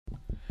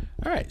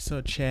All right, so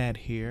Chad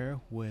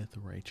here with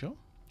Rachel.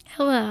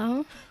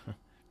 Hello.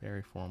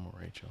 Very formal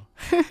Rachel.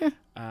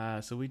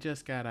 So we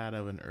just got out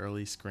of an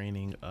early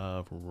screening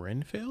of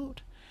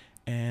Renfield.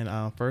 And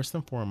first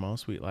and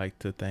foremost, we'd like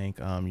to thank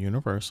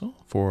Universal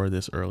for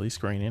this early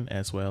screening,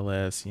 as well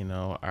as,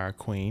 our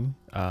queen,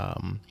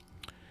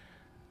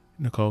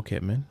 Nicole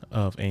Kidman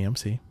of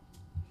AMC.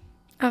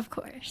 Of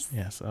course.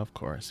 Yes, of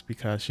course,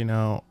 because,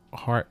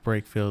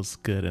 heartbreak feels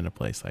good in a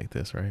place like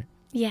this, right?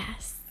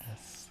 Yes.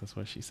 That's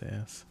what she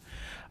says.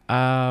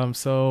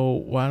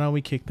 So why don't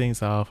we kick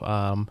things off?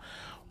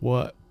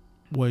 What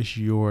was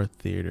your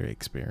theater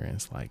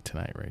experience like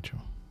tonight, Rachel?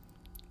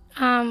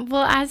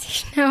 Well,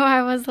 as you know,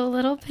 I was a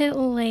little bit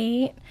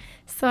late,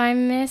 so I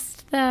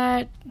missed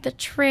the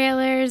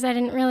trailers. I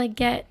didn't really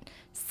get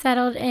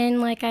settled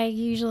in like I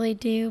usually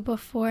do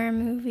before a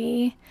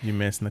movie. You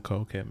missed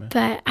Nicole Kidman.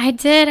 But I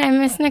did. I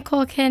missed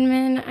Nicole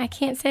Kidman. I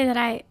can't say that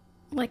I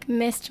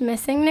missed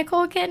missing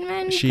Nicole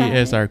Kidman. She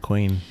is our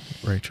queen,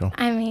 Rachel.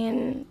 I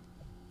mean,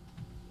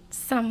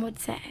 some would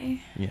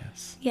say.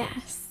 Yes.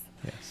 Yes.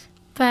 Yes.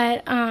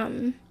 But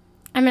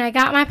I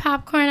got my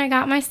popcorn. I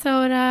got my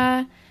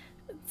soda.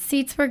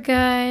 Seats were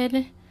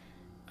good.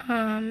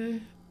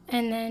 And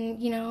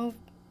then,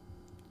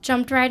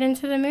 jumped right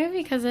into the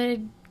movie because it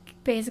had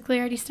basically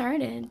already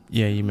started.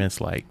 Yeah, you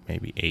missed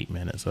maybe 8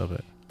 minutes of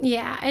it.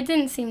 Yeah, it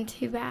didn't seem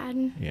too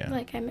bad. Yeah.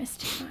 Like I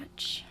missed too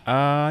much.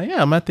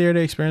 Yeah, my theater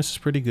experience was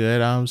pretty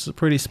good. It was a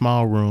pretty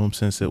small room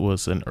since it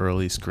was an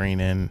early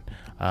screening.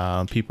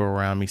 People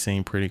around me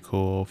seemed pretty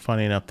cool.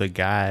 Funny enough, the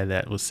guy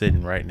that was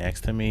sitting right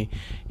next to me,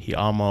 he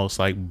almost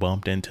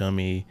bumped into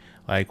me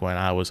when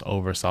I was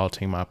over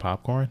salting my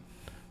popcorn.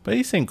 But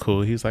he seemed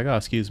cool. He was like, "Oh,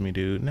 excuse me,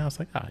 dude." And I was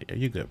like, "Oh, yeah,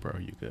 you good, bro.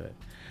 You good."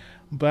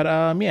 But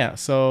yeah,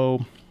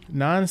 so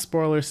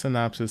non-spoiler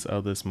synopsis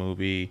of this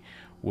movie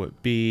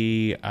would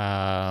be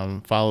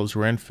follows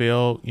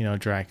Renfield,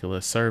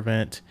 Dracula's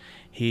servant.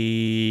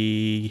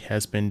 He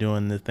has been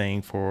doing the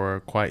thing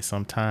for quite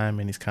some time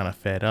and he's kind of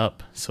fed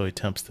up, so he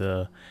attempts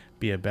to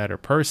be a better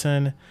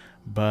person,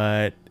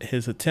 but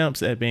his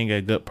attempts at being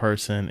a good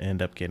person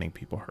end up getting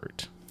people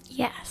hurt.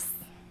 Yes.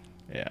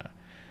 Yeah.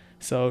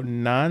 So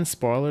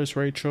non-spoilers,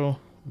 Rachel,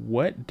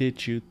 what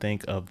did you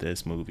think of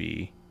this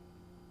movie?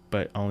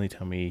 But only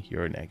tell me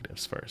your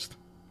negatives first.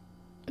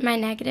 My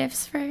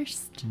negatives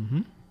first?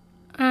 Mm-hmm.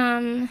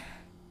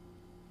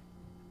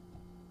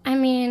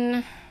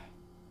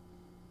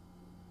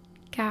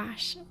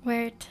 Gosh,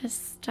 where to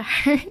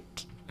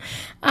start?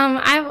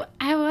 I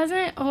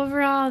wasn't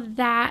overall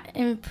that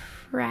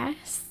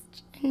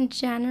impressed in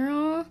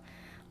general.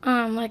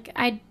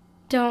 I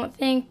don't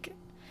think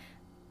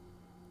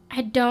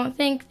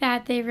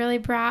that they really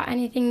brought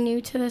anything new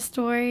to the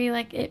story.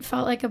 It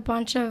felt like a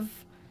bunch of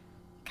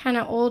kind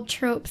of old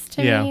tropes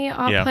to me,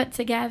 all put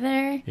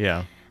together.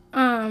 Yeah.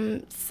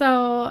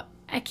 So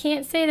I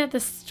can't say that the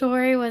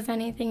story was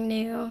anything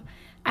new.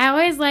 I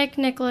always like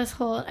Nicholas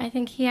Hoult. I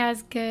think he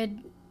has good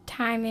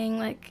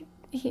timing,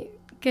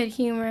 good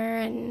humor,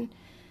 and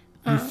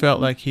you felt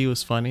like he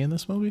was funny in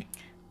this movie?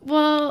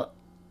 Well,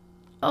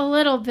 a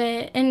little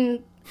bit,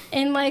 in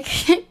an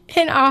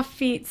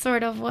offbeat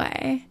sort of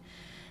way.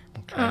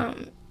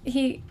 Okay.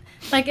 He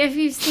if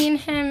you've seen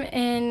him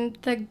in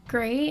The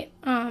Great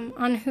on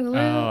Hulu.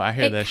 Oh, I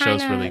hear that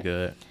show's really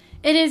good.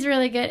 It is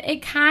really good.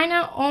 It kind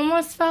of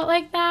almost felt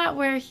like that,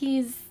 where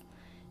he's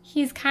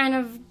kind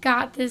of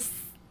got this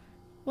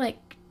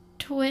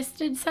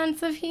twisted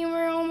sense of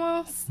humor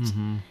almost.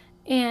 Mm-hmm.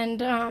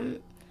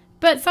 And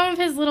but some of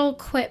his little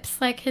quips,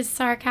 his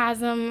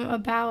sarcasm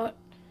about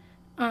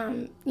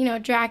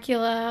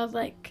Dracula,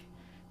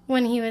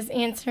 when he was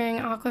answering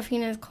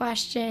Awkwafina's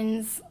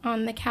questions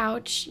on the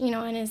couch, in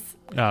his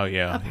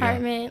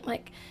apartment,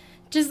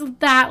 just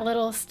that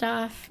little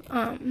stuff.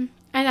 I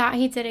thought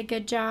he did a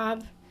good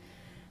job.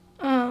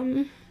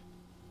 But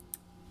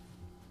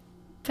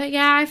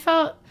yeah, I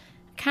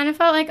kind of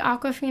felt like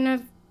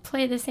Awkwafina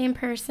played the same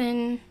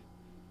person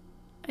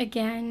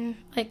again.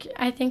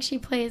 I think she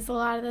plays a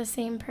lot of the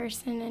same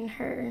person in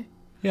her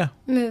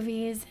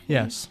movies.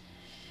 Yes.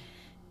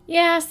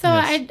 Yeah, so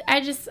yes.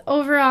 I just,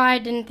 overall, I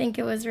didn't think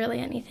it was really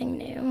anything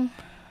new.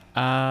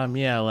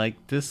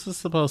 This was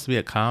supposed to be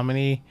a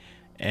comedy,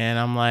 and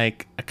I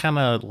kind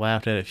of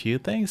laughed at a few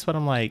things, but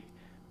I'm like,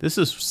 this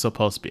is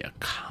supposed to be a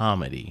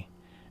comedy.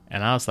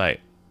 And I was like,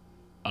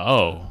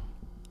 oh,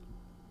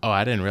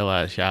 I didn't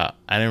realize I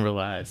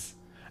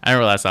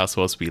was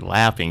supposed to be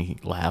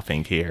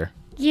laughing here.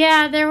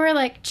 Yeah, there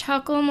were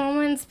chuckle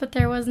moments, but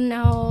there was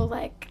no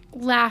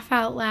laugh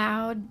out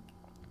loud,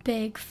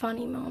 big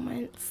funny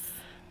moments.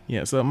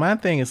 Yeah, so my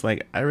thing is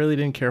I really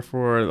didn't care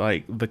for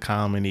the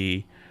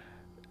comedy.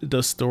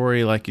 The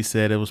story, like you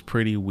said, it was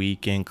pretty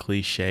weak and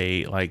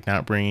cliche,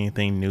 not bringing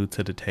anything new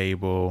to the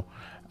table.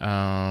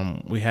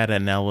 We had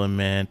an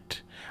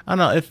element, I don't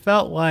know, it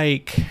felt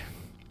like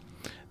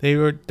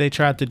they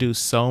tried to do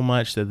so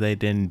much that they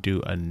didn't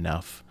do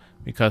enough,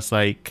 because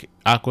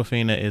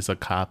Awkwafina is a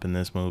cop in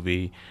this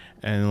movie,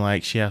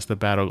 and she has to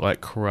battle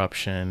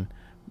corruption,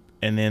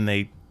 and then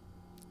they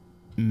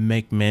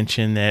make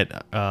mention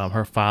that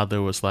her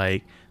father was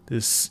like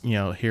this,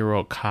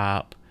 hero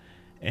cop,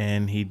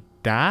 and he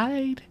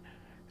died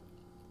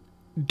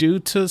due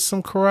to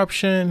some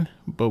corruption,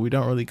 but we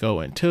don't really go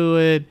into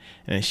it.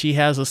 And she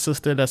has a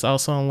sister that's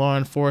also in law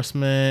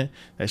enforcement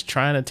that's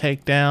trying to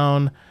take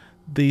down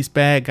these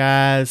bad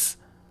guys,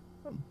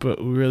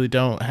 but we really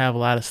don't have a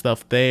lot of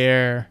stuff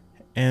there.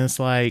 And it's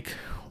like,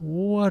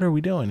 what are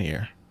we doing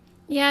here?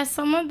 Yeah,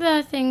 some of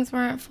the things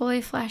weren't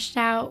fully fleshed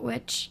out,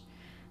 which,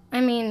 I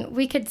mean,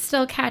 we could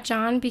still catch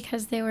on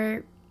because they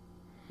were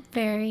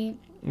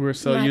we're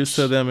so used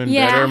to them in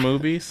better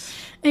movies.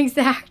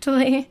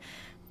 Exactly.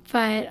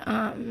 But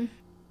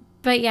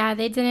yeah,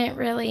 they didn't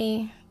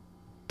really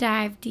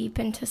dive deep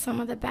into some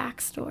of the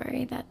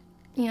backstory that,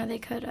 they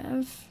could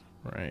have.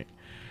 Right.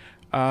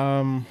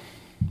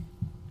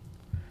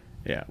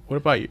 Yeah. What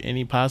about you?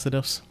 Any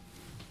positives?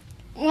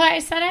 Well, I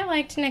said I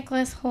liked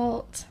Nicholas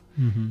Hoult.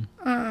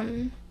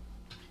 Mm-hmm.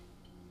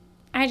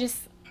 I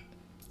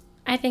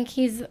think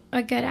he's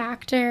a good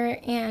actor,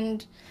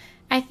 and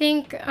I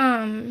think,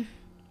 I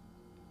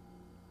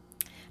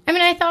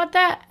thought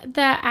that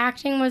the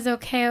acting was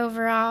okay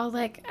overall.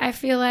 Like, I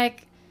feel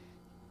like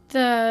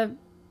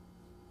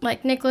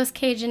Nicolas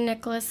Cage and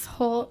Nicholas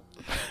Hoult,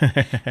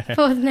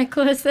 both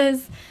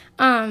Nicholases,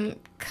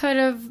 could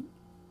have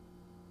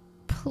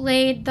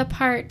played the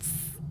parts,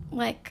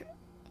 like,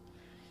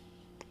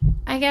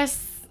 I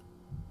guess,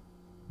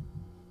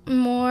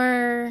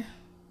 more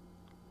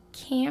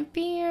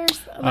campy or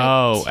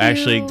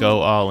actually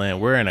go all in.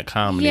 We're in a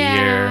comedy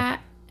here.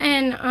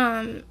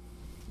 And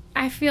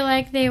I feel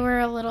like they were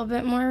a little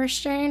bit more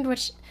restrained,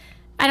 which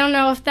I don't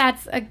know if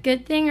that's a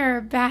good thing or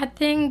a bad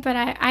thing, but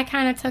I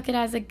kind of took it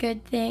as a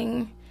good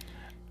thing.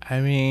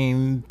 I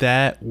mean,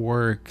 that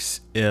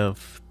works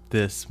if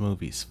this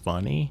movie's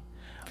funny.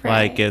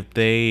 Right. Like, if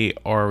they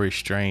are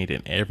restrained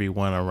and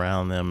everyone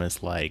around them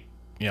is like,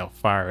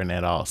 firing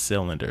at all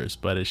cylinders,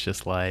 but it's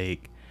just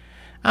like,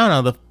 I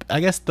don't know, I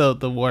guess the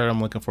word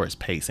I'm looking for is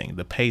pacing.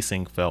 The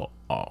pacing felt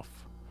off.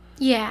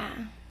 Yeah.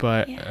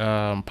 But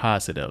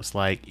positives,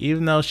 like,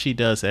 even though she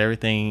does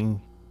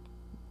everything,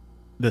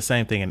 the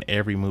same thing in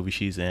every movie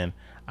she's in,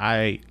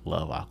 I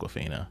love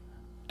Awkwafina.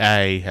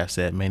 I have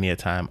said many a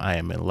time, I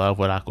am in love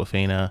with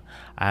Awkwafina.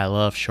 I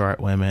love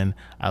short women.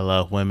 I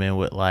love women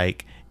with,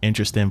 like,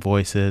 interesting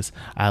voices.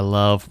 I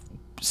love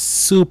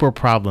super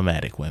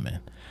problematic women.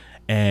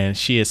 And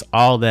she is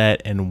all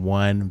that in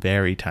one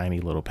very tiny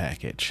little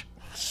package.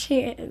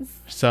 She is.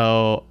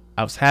 So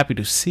I was happy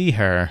to see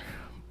her,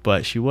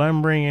 but she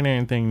wasn't bringing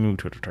anything new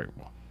to the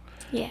table.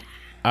 Yeah.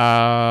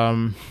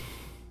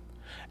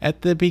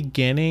 At the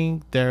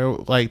beginning, there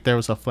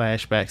was a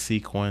flashback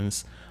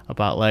sequence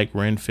about, like,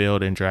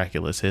 Renfield and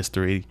Dracula's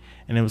history,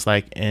 and it was,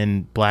 like,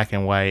 in black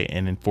and white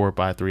and in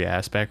 4:3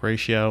 aspect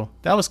ratio.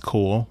 That was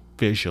cool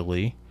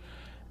visually.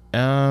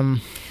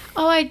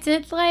 I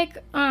did like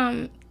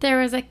there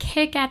was a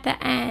kick at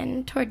the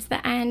end, towards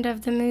the end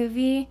of the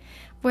movie,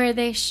 where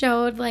they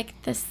showed, like,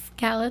 the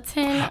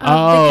skeleton of the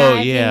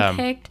guy being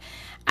kicked.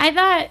 I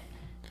thought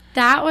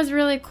that was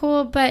really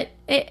cool, but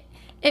it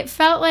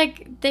felt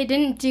like they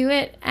didn't do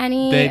it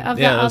the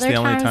other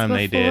times before,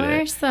 they did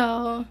it.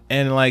 So,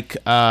 and, like,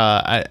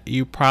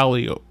 you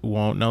probably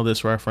won't know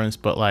this reference,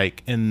 but,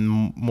 like, in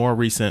more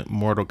recent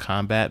Mortal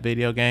Kombat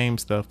video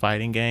games, the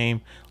fighting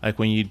game, like,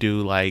 when you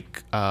do,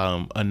 like,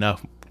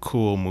 enough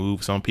cool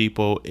moves on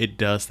people, it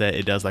does that.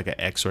 It does, like, an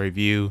X-ray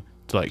view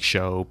to, like,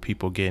 show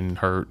people getting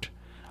hurt,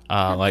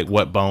 like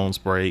what bones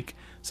break.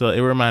 So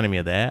it reminded me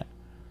of that.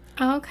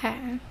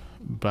 Okay.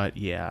 But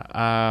yeah.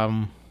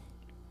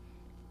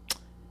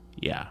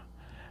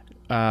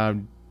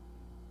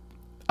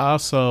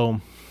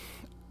 Also,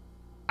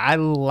 I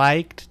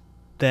liked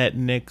that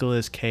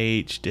Nicolas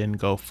Cage didn't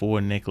go full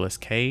Nicolas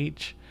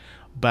Cage,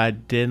 but I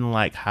didn't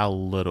like how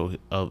little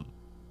of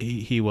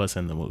he was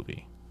in the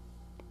movie.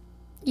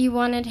 You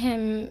wanted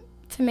him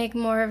to make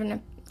more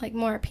of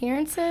more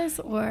appearances,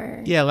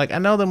 or? Yeah, like, I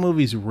know the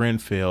movie's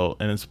Renfield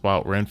and it's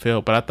about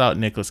Renfield, but I thought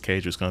Nicolas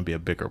Cage was going to be a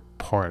bigger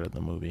part of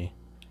the movie.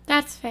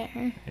 That's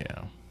fair.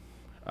 Yeah.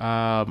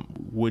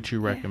 Would you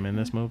recommend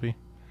this movie?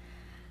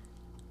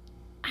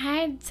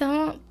 I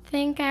don't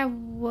think I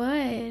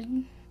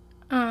would.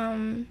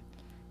 Yeah,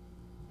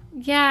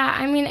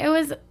 I mean, it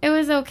was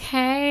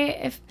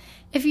okay.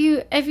 If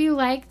you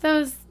like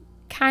those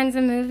kinds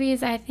of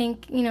movies, I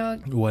think,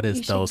 What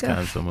is those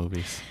kinds of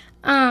movies?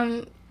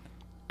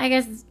 I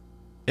guess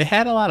it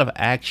had a lot of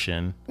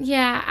action.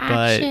 Yeah,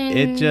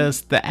 action.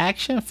 But the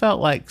action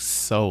felt like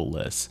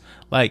soulless.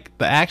 Like,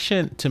 the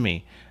action, to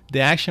me,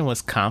 the action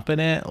was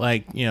competent.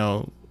 Like,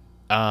 the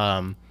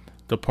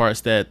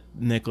parts that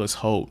Nicholas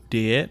Hoult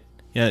did,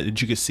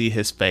 you could see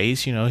his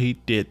face. He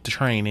did the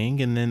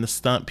training, and then the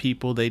stunt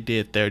people, they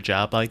did their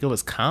job. Like, it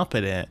was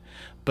competent,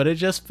 but it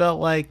just felt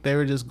like they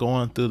were just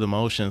going through the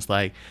motions.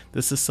 Like,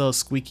 this is so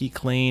squeaky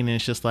clean, and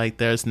it's just like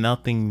there's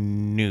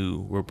nothing new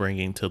we're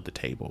bringing to the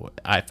table,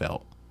 I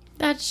felt.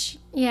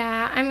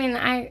 Yeah, I mean,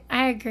 I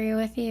agree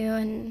with you,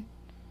 and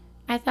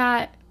I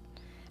thought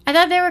I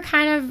thought they were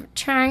kind of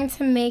trying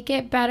to make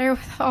it better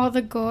with all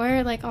the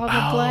gore, like all the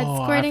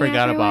blood squirting I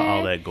forgot everywhere. about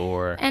all that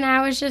gore. And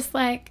I was just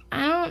like,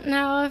 I don't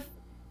know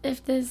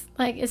if this,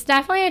 like, it's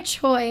definitely a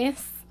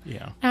choice.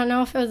 Yeah. I don't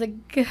know if it was a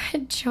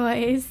good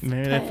choice.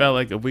 Maybe it felt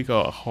like if we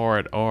go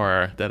hard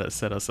R, that it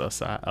set us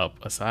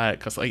aside.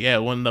 Because, like, yeah,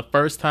 when the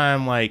first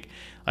time, like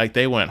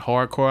they went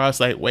hardcore, I was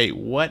like, wait,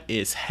 what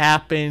is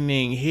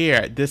happening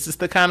here? This is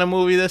the kind of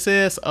movie this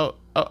is? Oh,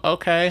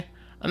 okay.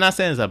 I'm not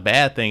saying it's a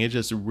bad thing. It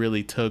just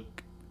really took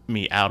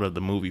me out of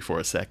the movie for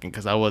a second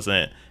because I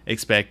wasn't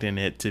expecting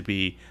it to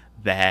be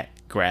that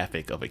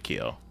graphic of a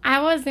kill.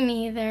 I wasn't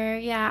either.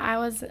 Yeah, I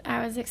was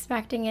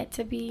expecting it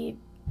to be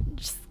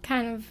just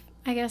kind of,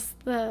 I guess,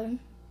 the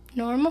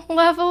normal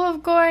level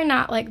of gore,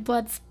 not like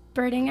blood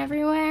spurting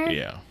everywhere.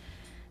 Yeah.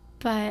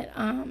 But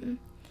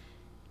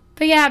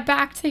yeah,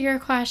 back to your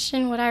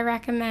question, would I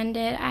recommend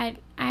it? I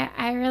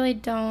really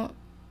don't.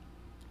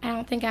 I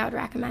don't think I would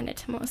recommend it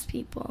to most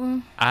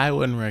people. I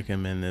wouldn't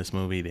recommend this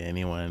movie to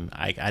anyone.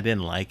 I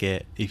didn't like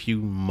it. If you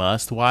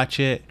must watch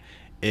it,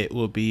 it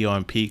will be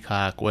on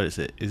Peacock. What is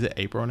it? Is it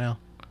April now?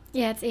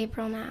 Yeah, it's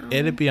April now.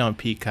 It'll be on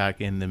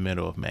Peacock in the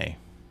middle of May.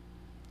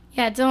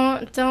 Yeah,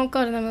 don't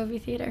go to the movie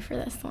theater for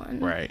this one.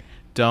 Right.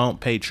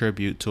 Don't pay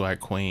tribute to our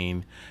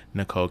queen,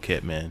 Nicole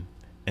Kidman,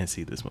 and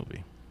see this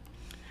movie.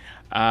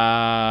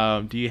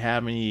 Do you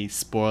have any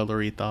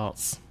spoilery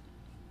thoughts?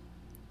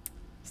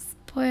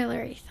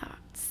 Spoilery thoughts.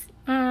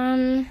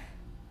 I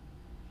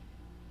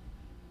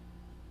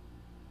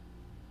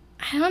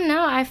don't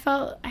know. I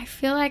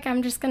feel like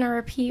I'm just gonna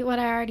repeat what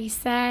I already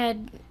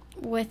said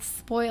with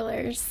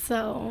spoilers.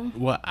 So.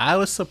 Well, I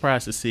was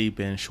surprised to see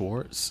Ben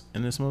Schwartz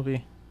in this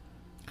movie.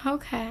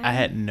 Okay. I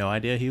had no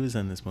idea he was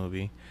in this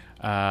movie.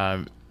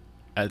 That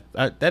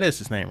is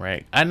his name,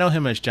 right? I know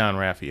him as John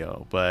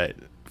Raphael, but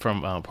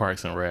from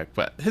Parks and Rec,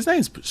 but his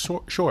name's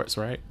Schwartz,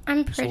 right?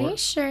 I'm pretty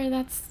sure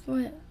that's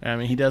what. I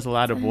mean, he does a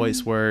lot of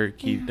voice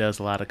work. He does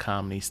a lot of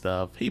comedy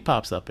stuff. He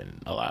pops up in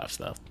a lot of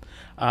stuff.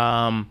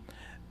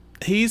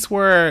 He's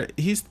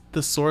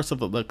the source of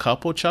the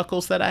couple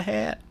chuckles that I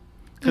had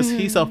because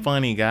he's a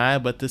funny guy,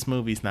 but this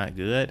movie's not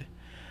good.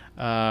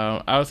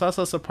 I was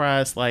also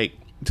surprised, like,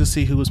 to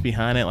see who was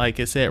behind it. Like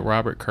it said,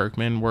 Robert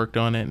Kirkman worked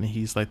on it, and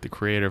he's like the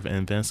creator of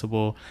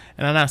Invincible.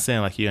 And I'm not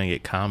saying like you're gonna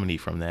get comedy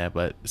from that,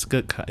 but it's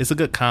good. It's a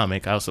good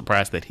comic. I was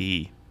surprised that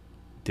he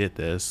did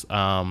this.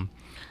 The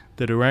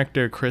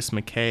director, Chris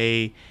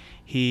McKay,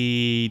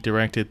 he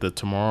directed the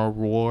Tomorrow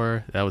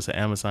War. That was an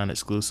Amazon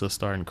exclusive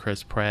starring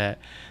Chris Pratt,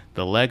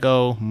 the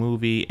Lego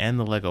movie, and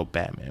the Lego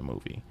Batman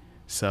movie.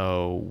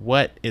 So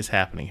what is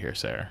happening here,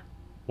 sir?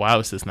 Why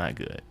was this not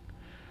good?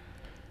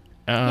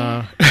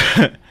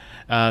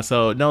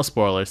 So no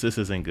spoilers. This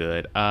isn't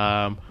good.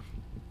 I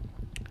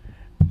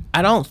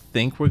don't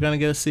think we're gonna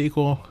get a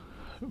sequel,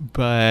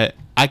 but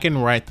I can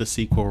write the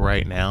sequel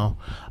right now.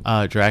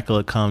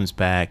 Dracula comes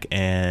back,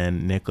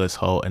 and Nicholas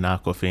Hoult and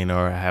Awkwafina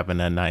are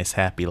having a nice,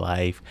 happy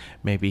life.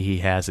 Maybe he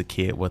has a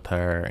kid with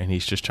her, and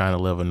he's just trying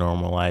to live a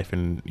normal life.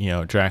 And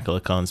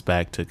Dracula comes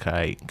back to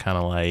kind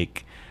of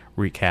like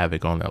wreak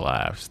havoc on their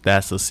lives.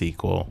 That's a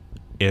sequel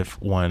if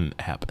one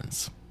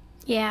happens.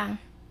 Yeah,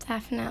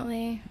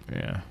 definitely.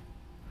 Yeah.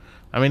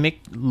 I mean, they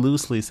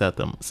loosely set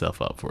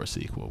themselves up for a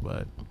sequel,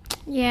 but...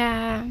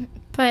 Yeah,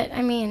 but,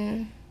 I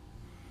mean...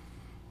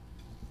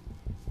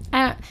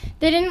 they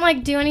didn't,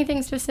 like, do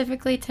anything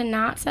specifically to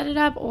not set it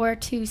up or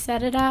to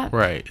set it up.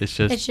 Right, it's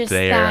just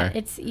there. That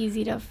it's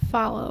easy to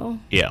follow.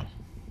 Yeah.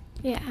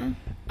 Yeah.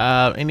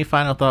 Any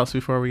final thoughts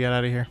before we get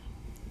out of here?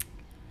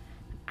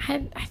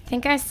 I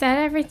think I said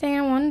everything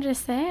I wanted to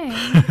say.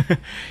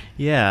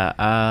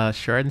 Yeah,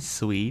 short and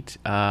sweet.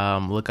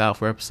 Look out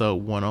for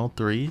episode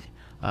 103.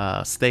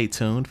 Stay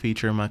tuned,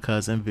 featuring my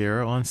cousin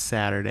Vera on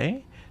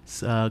Saturday.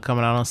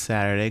 Coming out on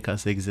Saturday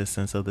because the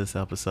existence of this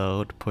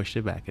episode pushed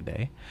it back a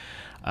day.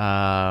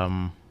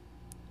 Yeah,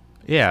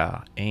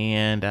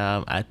 and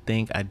I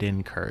think I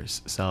didn't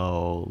curse,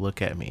 so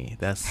look at me.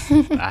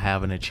 I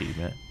have an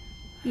achievement.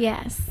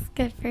 Yes,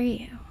 good for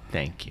you.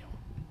 Thank you.